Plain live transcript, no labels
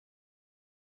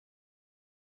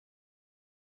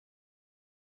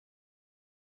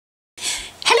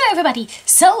everybody!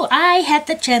 So I had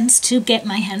the chance to get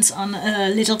my hands on a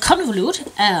little convolute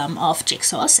of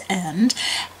jigsaws, and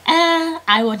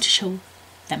I want to show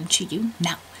them to you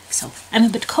now. So I'm a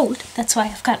bit cold, that's why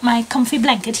I've got my comfy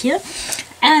blanket here.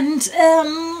 And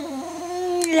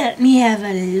let me have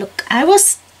a look. I will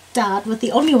start with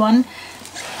the only one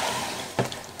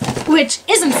which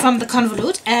isn't from the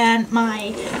convolute, and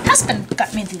my husband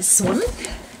got me this one.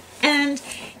 And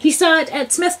he saw it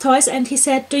at Smith Toys and he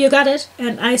said, "Do you got it?"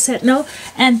 And I said no,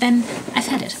 and then I've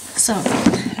had it. So,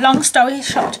 long story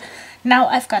short, now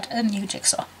I've got a new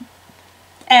jigsaw.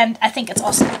 And I think it's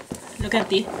awesome. Look at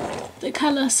the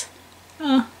colors.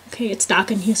 Oh, okay, it's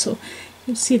dark in here, so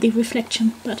you see the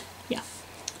reflection, but yeah.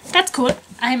 That's cool.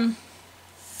 I'm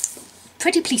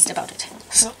pretty pleased about it.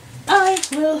 So, I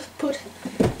will put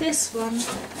this one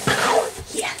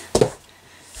here.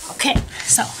 Okay,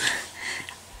 so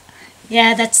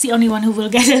yeah, that's the only one who will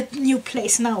get a new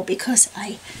place now, because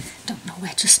I don't know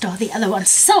where to store the other ones.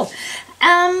 So,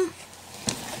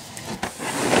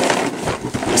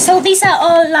 so these are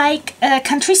all like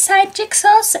countryside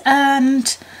jigsaws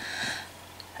and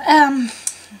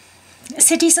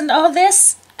cities and all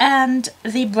this, and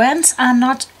the brands are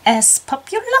not as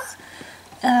popular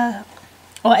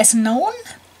or as known.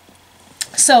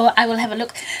 So I will have a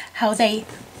look how they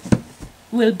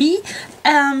will be,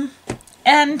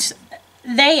 and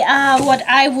they are what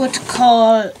I would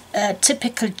call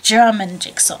typical German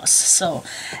jigsaws, so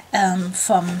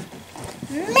from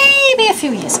maybe a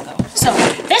few years ago. So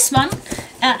this one,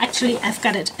 actually I've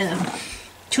got it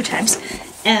 2 times.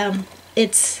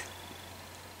 It's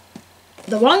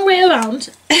the wrong way around,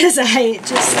 as I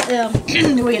just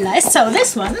realized. So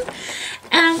this one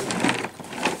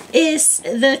is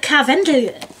the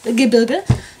Karwendelgebirge,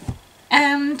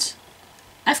 and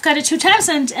I've got it 2 times,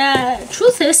 and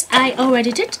truth is, I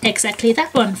already did exactly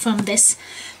that one from this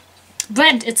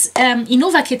brand. It's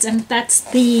Innova Kids, and that's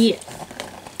the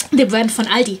brand from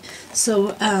Aldi.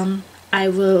 So I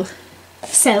will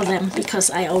sell them because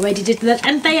I already did that,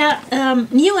 and they are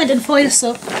new and in foil,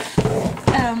 so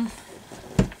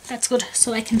that's good.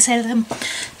 So I can sell them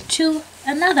to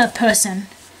another person.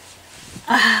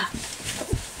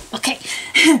 Okay,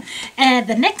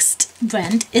 the next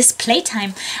brand is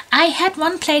Playtime. I had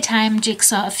one Playtime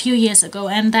jigsaw a few years ago,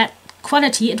 and that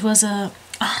quality, it was a,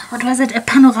 what was it, a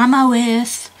panorama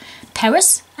with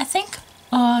Paris, I think,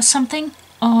 or something,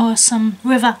 or some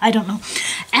river, I don't know.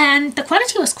 And the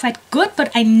quality was quite good,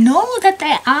 but I know that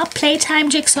there are Playtime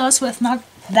jigsaws with not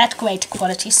that great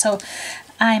quality, so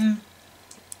I'm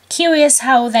curious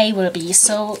how they will be.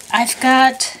 So I've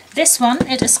got this one.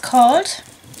 It is called,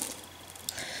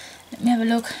 let me have a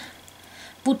look,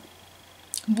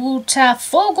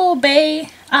 Botafogo Bay,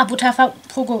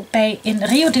 Botafogo Bay in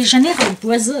Rio de Janeiro,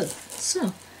 Brazil.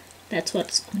 So that's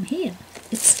what's on here.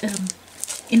 It's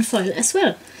in foil as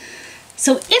well.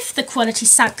 So if the quality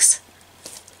sucks,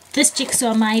 this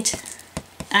jigsaw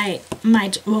I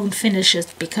won't finish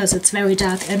it because it's very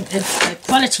dark, and if the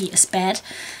quality is bad,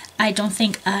 I don't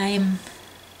think I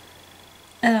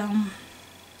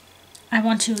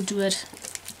want to do it,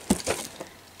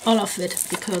 all of it,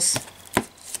 because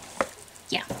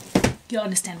yeah, you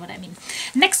understand what I mean.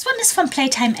 Next one is from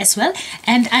Playtime as well,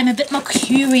 and I'm a bit more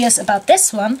curious about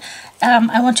this one.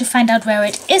 I want to find out where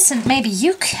it is, and maybe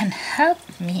you can help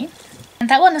me. And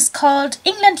that one is called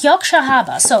England Yorkshire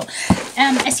Harbour. So,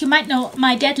 as you might know,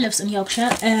 my dad lives in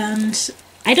Yorkshire, and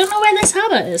I don't know where this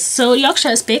harbour is. So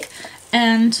Yorkshire is big,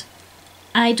 and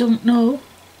I don't know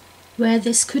where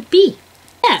this could be.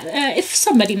 Yeah, if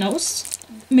somebody knows,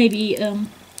 maybe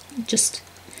just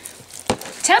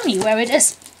tell me where it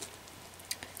is.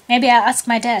 Maybe I'll ask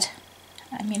my dad.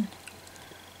 I mean,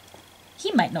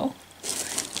 he might know.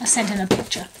 I'll send him a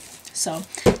picture. So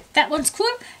that one's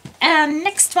cool. And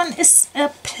next one is a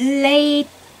Play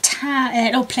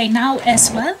Now as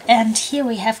well. And here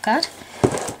we have got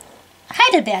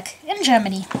Heidelberg in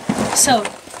Germany. So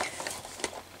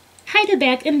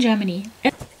Heidelberg in Germany.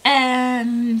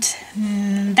 And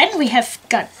then we have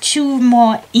got 2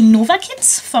 more Innova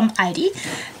Kits from Aldi.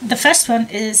 The first one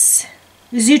is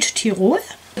Südtirol.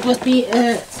 It would be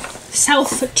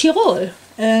South Tyrol.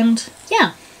 And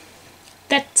yeah,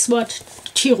 that's what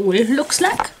Tirol looks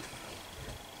like.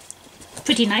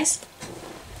 Pretty nice.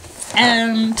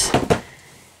 And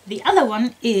the other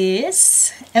one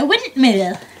is a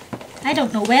windmill. I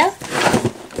don't know where,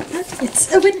 but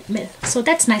it's a windmill. So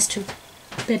that's nice too.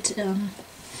 But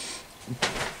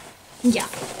yeah,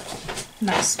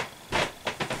 nice.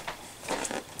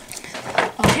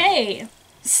 Okay,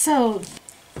 so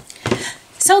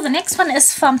the next one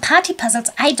is from Party Puzzles.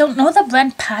 I don't know the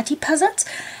brand Party Puzzles.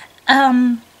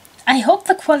 I hope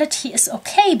the quality is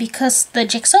okay, because the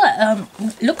jigsaw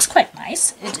looks quite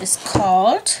nice. It is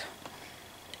called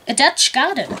a Dutch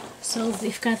garden. So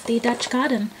we've got the Dutch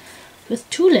garden with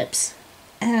tulips,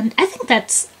 and I think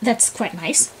that's quite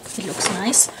nice. It looks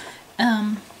nice.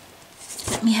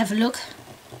 Let me have a look.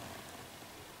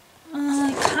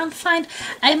 I can't find.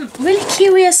 I'm really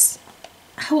curious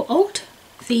how old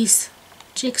these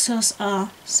jigsaws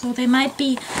are. So they might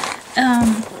be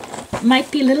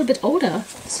a little bit older.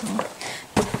 So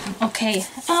okay.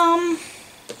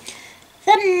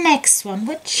 The next one,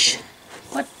 what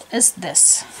is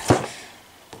this?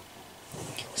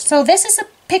 So this is a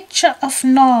picture of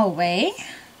Norway,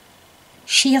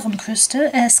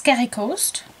 Skjærenkryste, Scary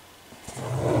Coast,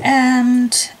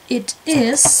 and it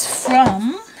is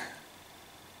from,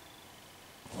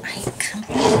 I can't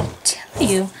really tell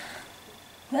you.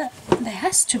 Well, there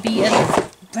has to be a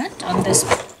brand on this.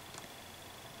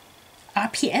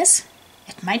 RPS?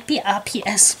 It might be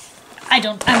RPS.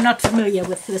 I'm not familiar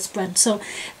with this brand. So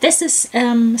this is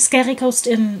Scary Coast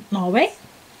in Norway.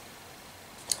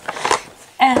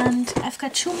 And I've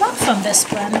got two more from this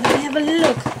brand. Let me have a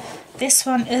look. This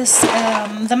one is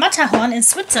the Matterhorn in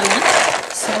Switzerland.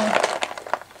 So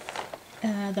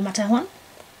the Matterhorn.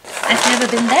 I've never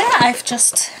been there. I've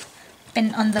just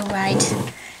been on the ride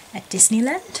at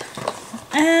Disneyland.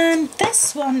 And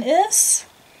this one is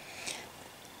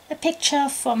a picture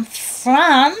from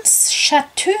France,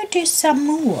 Château de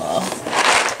Saumur.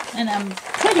 And I'm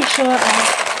pretty sure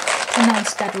I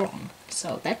pronounced that wrong.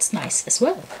 So that's nice as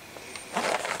well.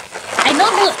 I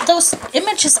know those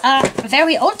images are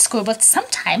very old school, but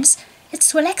sometimes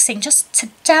it's relaxing. Just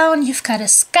sit down, you've got a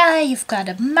sky, you've got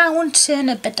a mountain,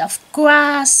 a bit of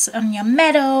grass on your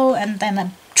meadow, and then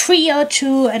a tree or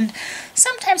two, and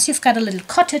sometimes you've got a little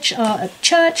cottage or a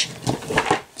church.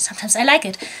 Sometimes I like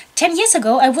it. 10 years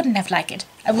ago, I wouldn't have liked it.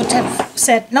 I would have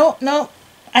said, no,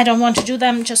 I don't want to do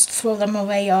them, just throw them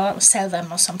away or sell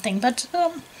them or something, but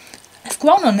I've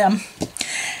grown on them.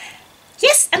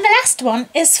 Yes, and the last one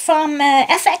is from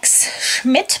FX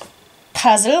Schmidt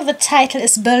Puzzle. The title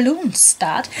is Balloon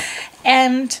Start,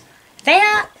 and there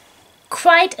are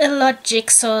quite a lot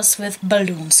jigsaws with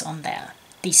balloons on there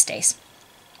these days.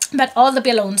 But all the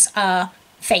balloons are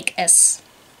fake, as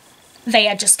they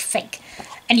are just fake,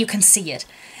 and you can see it.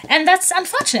 And that's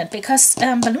unfortunate, because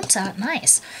balloons are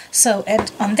nice. So,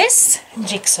 and on this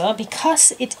jigsaw,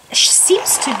 because it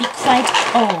seems to be quite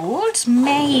old,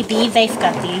 maybe they've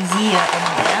got the year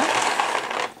on there.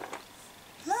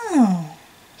 Oh,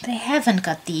 they haven't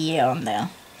got the year on there.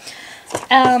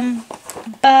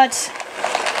 But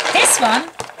this one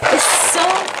is so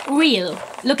real.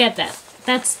 Look at that.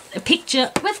 That's a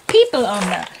picture with people on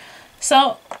there.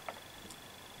 So,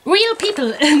 real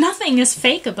people. Nothing is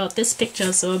fake about this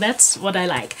picture, so that's what I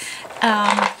like.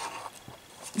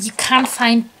 You can't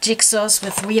find jigsaws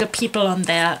with real people on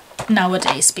there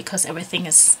nowadays, because everything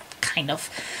is kind of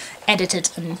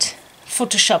edited and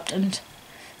photoshopped and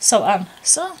so on.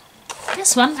 So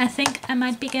this one, I think I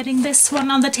might be getting this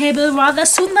one on the table rather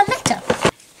soon than later.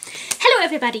 Hello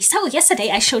everybody! So yesterday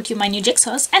I showed you my new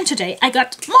jigsaws, and today I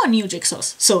got more new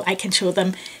jigsaws, so I can show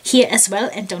them here as well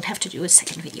and don't have to do a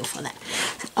second video for that.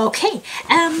 Okay,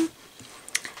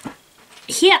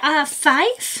 here are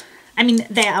 5, I mean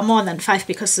there are more than 5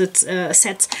 because it's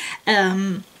sets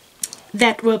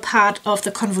that were part of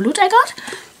the convolute I got.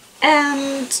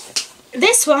 And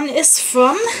this one is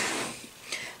from,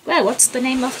 well, what's the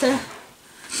name of the...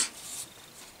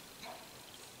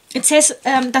 It says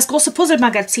Das große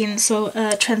Puzzle-Magazin, so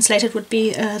translated would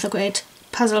be the Great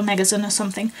Puzzle Magazine or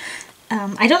something.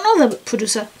 I don't know the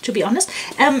producer, to be honest.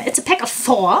 It's a pack of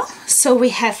 4, so we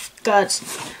have got,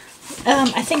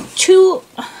 I think,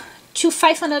 3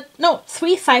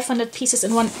 500 pieces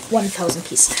and one 1,000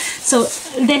 piece. So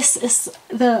this is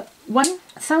the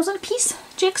 1,000 piece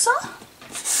jigsaw.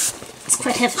 It's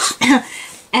quite heavy.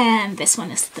 And this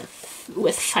one is the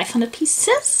with 500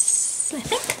 pieces, I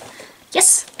think.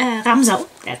 Yes, Ramsau,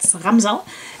 that's Ramsau.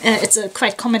 It's a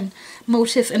quite common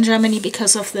motif in Germany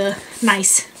because of the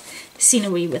nice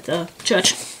scenery with the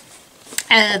church.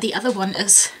 The other one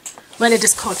is, well, it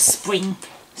is called Spring.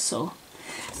 So,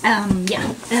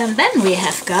 yeah. And then we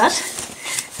have got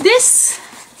this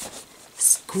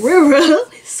squirrel,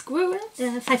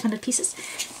 500 pieces.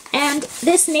 And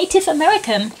this Native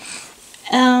American,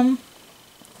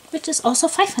 which is also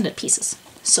 500 pieces.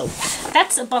 So,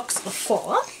 that's a box of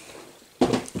 4.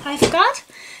 I've got,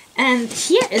 and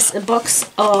here is a box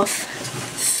of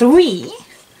 3.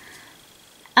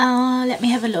 Let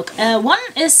me have a look. One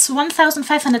is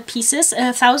 1,500 pieces,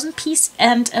 1,000 piece,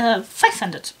 and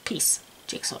 500 piece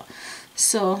jigsaw.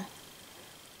 So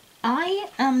I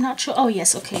am not sure. Oh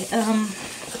yes, okay.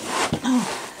 Oh,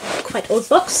 quite old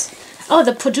box. Oh,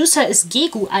 the producer is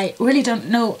Gegu. I really don't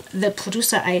know the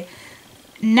producer. I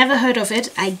never heard of it.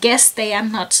 I guess they are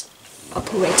not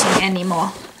operating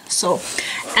anymore. So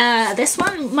this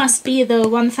one must be the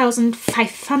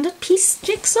 1500 piece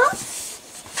jigsaw,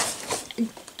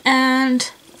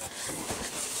 and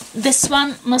this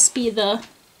one must be the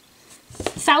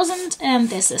 1000, and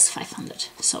this is 500.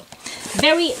 So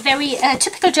very, very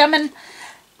typical German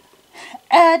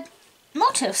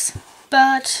motifs,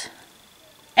 but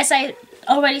as I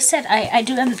already said, I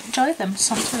do enjoy them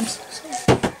sometimes,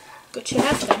 so good to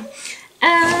have them.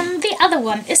 The other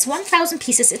one is 1000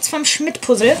 pieces. It's from Schmidt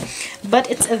Puzzle, but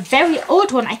it's a very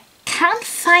old one. I can't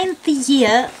find the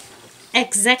year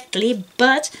exactly,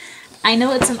 but I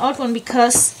know it's an old one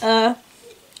because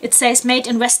it says made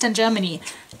in Western Germany,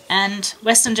 and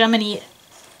Western Germany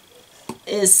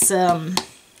is an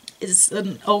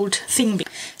old thing.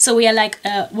 So we are like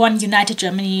one united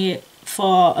Germany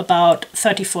for about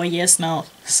 34 years now,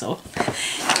 so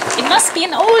it must be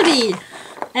an oldie.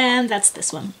 And that's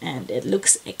this one, and it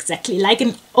looks exactly like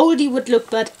an oldie would look,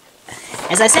 but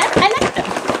as I said, I like them.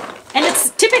 And it's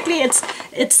typically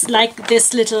it's like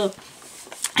this little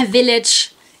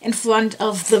village in front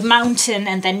of the mountain,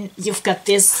 and then you've got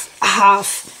this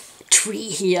half tree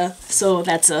here, so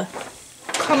that's a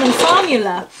common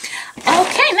formula.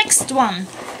 Okay, next one.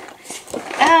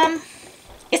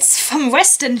 It's from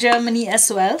Western Germany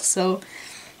as well, so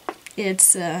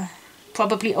it's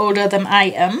probably older than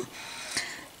I am.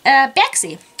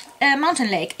 Bergsee, mountain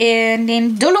lake in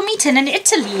den Dolomiten in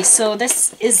Italy. So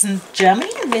this isn't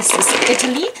Germany, this is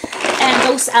Italy, and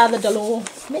those are the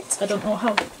Dolomites. I don't know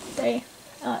how they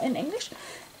are in English.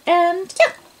 And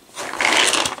yeah,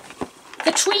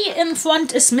 the tree in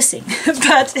front is missing,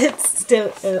 but it's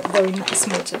still a very nice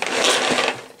motif.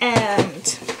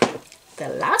 And the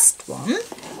last one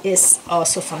is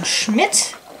also from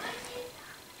Schmidt.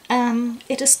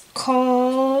 It is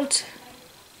called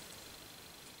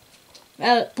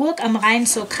Burg am Rhein,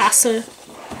 so castle.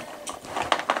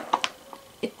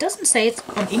 It doesn't say it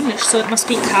in English, so it must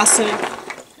be castle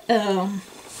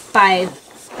by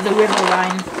the river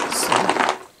Rhine. So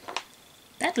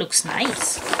that looks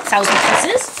nice. 1000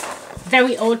 pieces.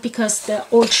 Very old because the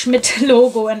old Schmidt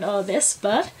logo and all this,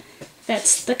 but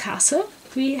that's the castle.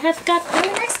 We have got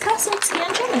very nice castles here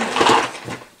in Germany.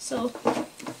 So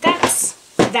that's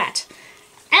that.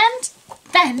 And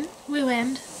then we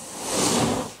went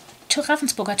to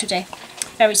Ravensburger today.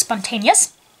 Very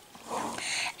spontaneous.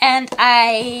 And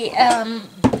I,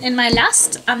 in my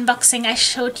last unboxing, I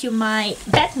showed you my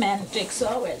Batman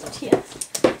jigsaw. Where is it? Here.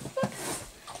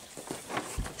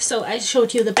 So I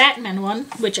showed you the Batman one,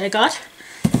 which I got.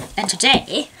 And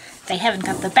today, they haven't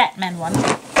got the Batman one,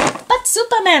 but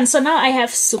Superman. So now I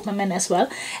have Superman as well.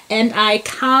 And I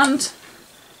can't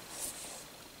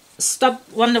stop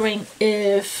wondering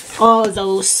if all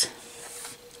those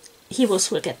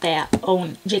heroes will get their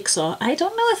own jigsaw. I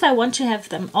don't know if I want to have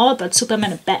them all, but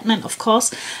Superman and Batman, of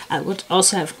course. I would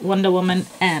also have Wonder Woman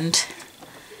and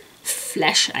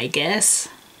Flash, I guess.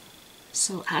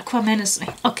 So Aquaman is...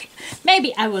 okay,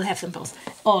 maybe I will have them both.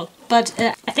 All. But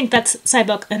I think that's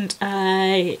Cyborg, and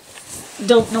I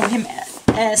don't know him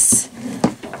as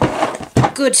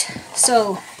good.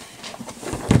 So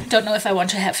don't know if I want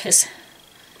to have his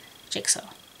jigsaw.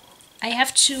 I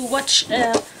have to watch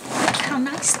how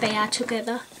nice they are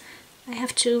together. I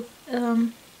have to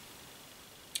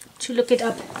look it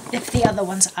up if the other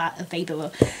ones are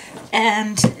available.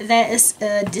 And there is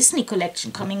a Disney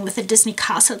collection coming with the Disney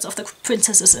castles of the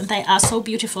princesses, and they are so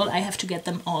beautiful. I have to get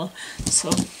them all. So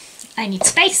I need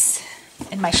space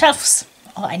in my shelves,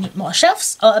 or I need more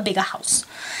shelves, or a bigger house.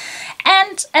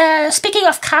 And speaking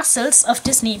of castles of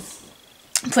Disney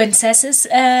princesses,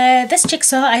 this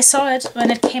jigsaw, I saw it when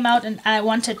it came out and I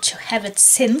wanted to have it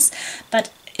since,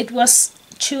 but it was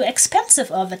too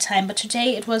expensive all the time. But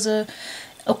today it was a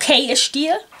okay-ish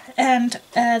deal, and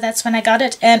that's when I got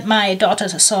it, and my daughter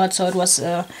saw it, so it was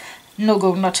a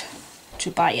no-go not to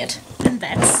buy it. And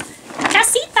that's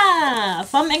Casita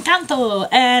from Encanto,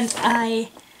 and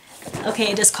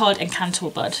okay, it is called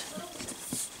Encanto, but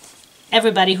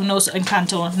everybody who knows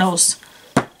Encanto knows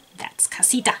that's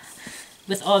Casita,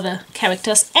 with all the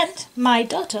characters. And my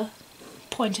daughter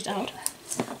pointed out,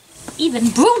 even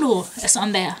Bruno is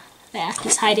on there. There,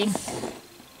 he's hiding.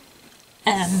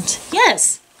 And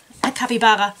yes, a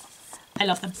capybara. I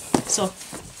love them. So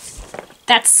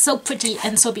that's so pretty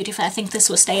and so beautiful. I think this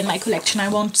will stay in my collection. I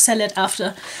won't sell it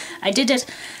after I did it.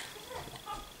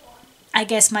 I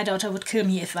guess my daughter would kill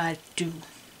me if I do.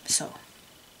 So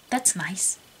that's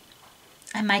nice.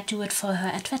 I might do it for her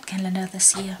Advent calendar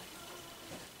this year.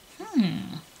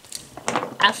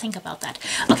 I'll think about that.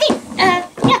 Okay,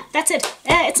 yeah, that's it.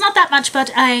 It's not that much,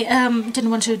 but I didn't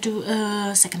want to do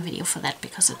a second video for that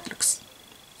because it looks,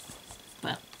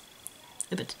 well,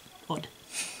 a bit odd,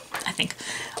 I think.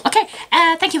 Okay,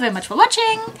 thank you very much for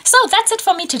watching. So that's it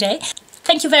for me today.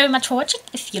 Thank you very much for watching.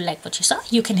 If you like what you saw,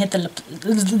 you can hit the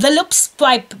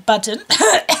subscribe button.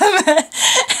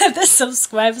 The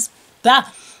subscribe.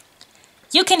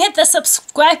 You can hit the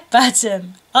subscribe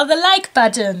button or the like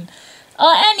button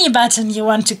or any button you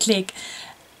want to click.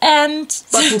 And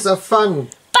buttons are fun.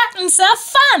 Buttons are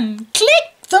fun.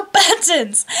 Click the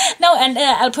buttons. No, and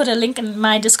I'll put a link in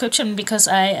my description because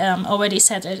I already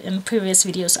said it in previous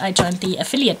videos. I joined the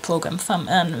affiliate program from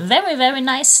a very, very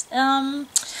nice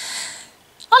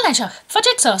online shop for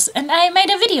jigsaws, and I made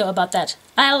a video about that.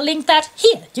 I'll link that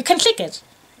here. You can click it.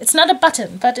 It's not a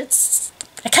button, but it's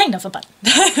a kind of a button.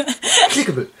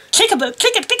 Clickable. Clickable.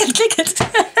 Click it, click it, click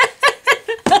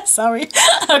it. Sorry.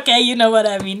 Okay, you know what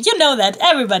I mean. You know that.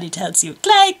 Everybody tells you.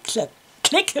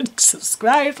 Click and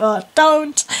subscribe or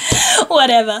don't.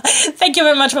 Whatever. Thank you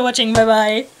very much for watching.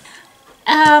 Bye-bye.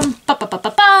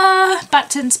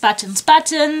 Buttons, buttons,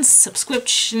 buttons,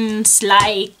 subscriptions,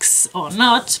 likes or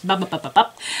not.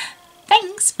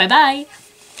 Thanks, bye bye.